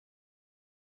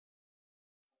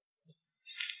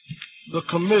The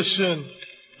Commission,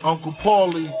 Uncle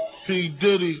Paulie, P.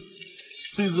 Diddy,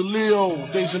 Caesar Leo,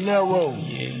 De Janeiro,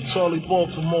 Charlie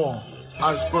Baltimore,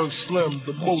 Iceberg Slim,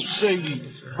 the most shady,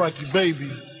 Frankie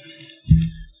Baby.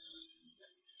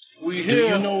 We here. Do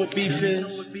you know what beef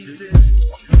is?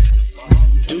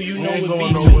 Do you know what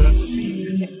beef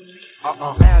is?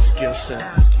 Ask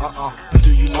yourself.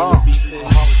 Do you know what beef is?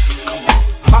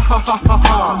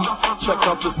 Ahahaha, check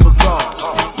out this bizarre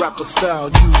rapper style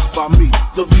used by me.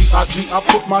 The B.I.G. I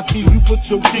put my key, you put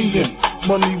your key in.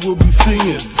 Money we'll be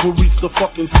seeing, we'll reach the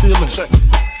fucking ceiling.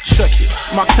 Check it.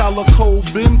 My calico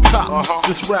been top.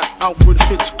 This rap Alfred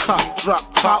Hitchcock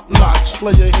drop top notch.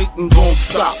 Player hating gon'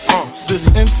 stop. This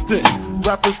instant,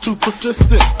 rappers too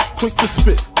persistent, quick to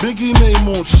spit. Biggie name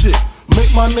on shit.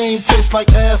 Make my name taste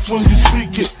like ass when you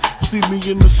speak it. See me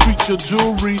in the street, your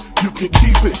jewelry, you can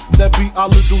keep it. That be our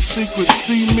little secret.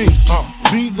 See me,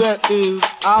 B that is,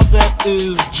 I that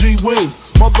is, G Wiz.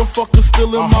 Motherfuckers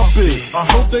still in my bid.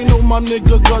 Don't they know my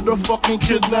nigga got a fucking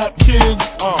kidnap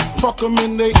kids? Fuck them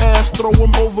in they ass, throw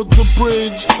them over the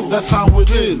bridge. That's how it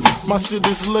is. My shit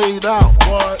is laid out.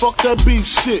 Fuck that beef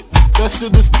shit. That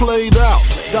shit is played out.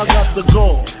 Y'all got the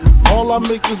goal. All I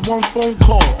make is one phone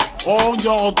call. All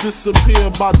y'all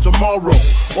disappear by tomorrow.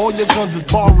 All your guns is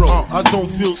borrowed. I don't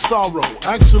feel sorrow.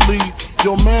 Actually,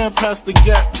 your man passed the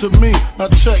gap to me. Now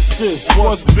check this.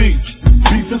 What's beef?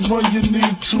 Beef is when you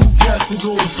need two cats to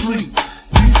go to sleep.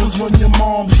 Beef is when your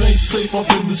moms ain't safe up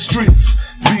in the streets.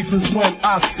 Beef is when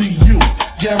I see you,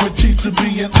 guaranteed to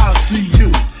be in ICU.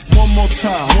 One more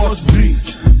time. What's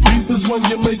beef? Beef is when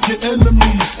you make your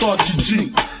enemies start your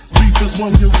Jeep. Beef is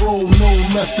when you roll no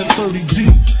less than 30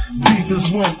 deep. Beef is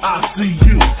when I see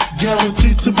you,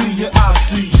 guaranteed to be in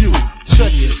ICU.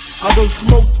 Check it. I done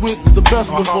smoked with the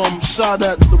best of them, shot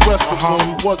at the rest of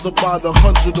them. Was about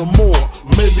 100 or more,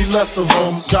 maybe less of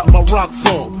them. Got my rocks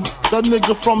on. That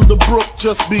nigga from the brook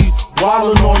just be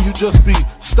wildin' on you, just be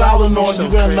styling on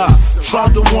you. And I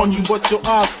tried to warn you, but your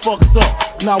eyes fucked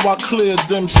up. Now I cleared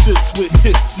them shits with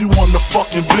hits. You on the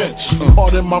fucking bench.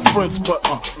 Pardon my French, but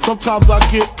sometimes I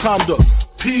get kinda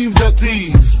peeved at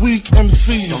these weak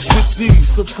MCs with these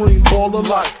supreme baller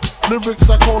like lyrics.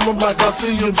 I call them like I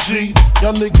see them, G.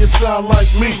 Y'all niggas sound like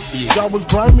me. Y'all was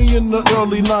grimy in the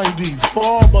early 90s,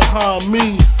 far behind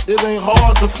me. It ain't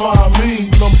hard to find me.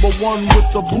 Number one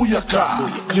with the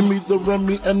booyaka. Give me the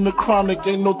Remy and the Chronic.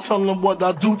 Ain't no telling what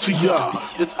I do to y'all.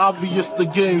 It's obvious the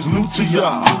game's new to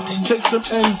y'all. Take them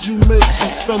ends you make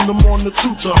and spend them on the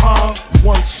tutor,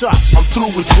 One shot, I'm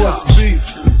through with what's beef.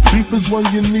 Beef is when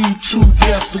you need two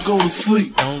gas to go to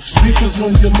sleep. Beef is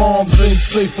when your moms ain't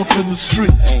safe up in the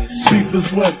streets. Beef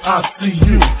is when I see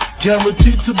you,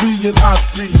 guaranteed to be in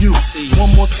ICU.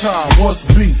 One more time, what's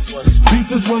beef?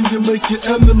 Beef is when you make your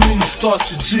enemies start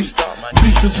your Jeep.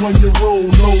 Beef is when you roll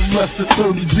no less than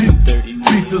 30 deep.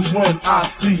 Beef is when I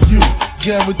see you,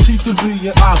 guaranteed to be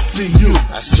in ICU.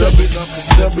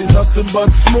 There be nothing but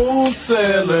smooth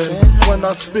sailing. When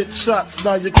I spit shots,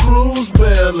 now your crew's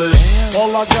bailing.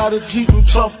 All I got is heat and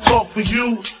tough talk for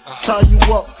you. Tie you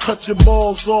up, cut your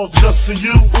balls off just for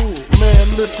you.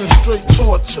 Man, listen, straight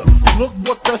torture. Look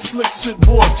what that slick shit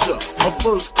bought ya. A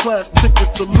first class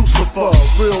ticket to Lucifer.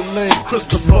 Real name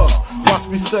Christopher. Watch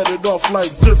me set it off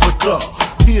like Vivica.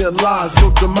 Here lies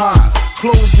your demise.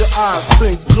 Close your eyes,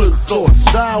 think good thoughts.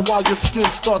 Die while your skin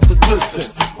start to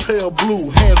glisten. Pale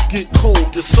blue, hands get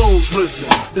cold, your soul's risen.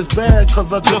 It's bad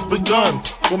cause I just begun.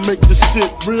 Will make the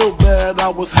shit real bad, I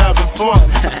was having fun.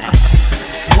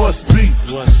 What's beef?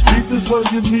 Beef is when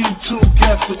you need two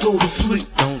cats to go to sleep.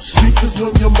 Beef is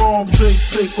when your moms ain't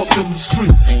safe up in the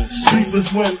streets. Beef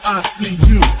is when I see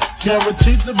you,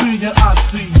 guaranteed to be in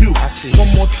ICU.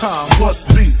 One more time, what's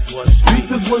beef?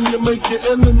 Beef is when you make your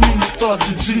enemies start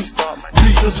your Jeep.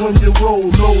 Beef is when you roll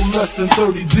no less than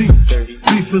 30 deep.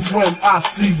 Beef is when I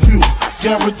see you,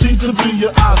 guaranteed to be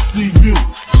in ICU.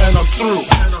 And I'm through.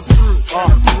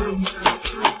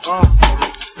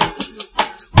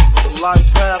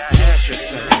 Life after.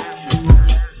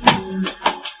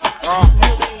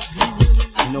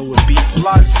 You know what beef is?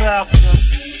 Life after.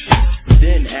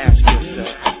 Then ask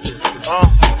yourself,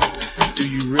 do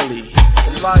you really?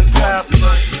 Life after.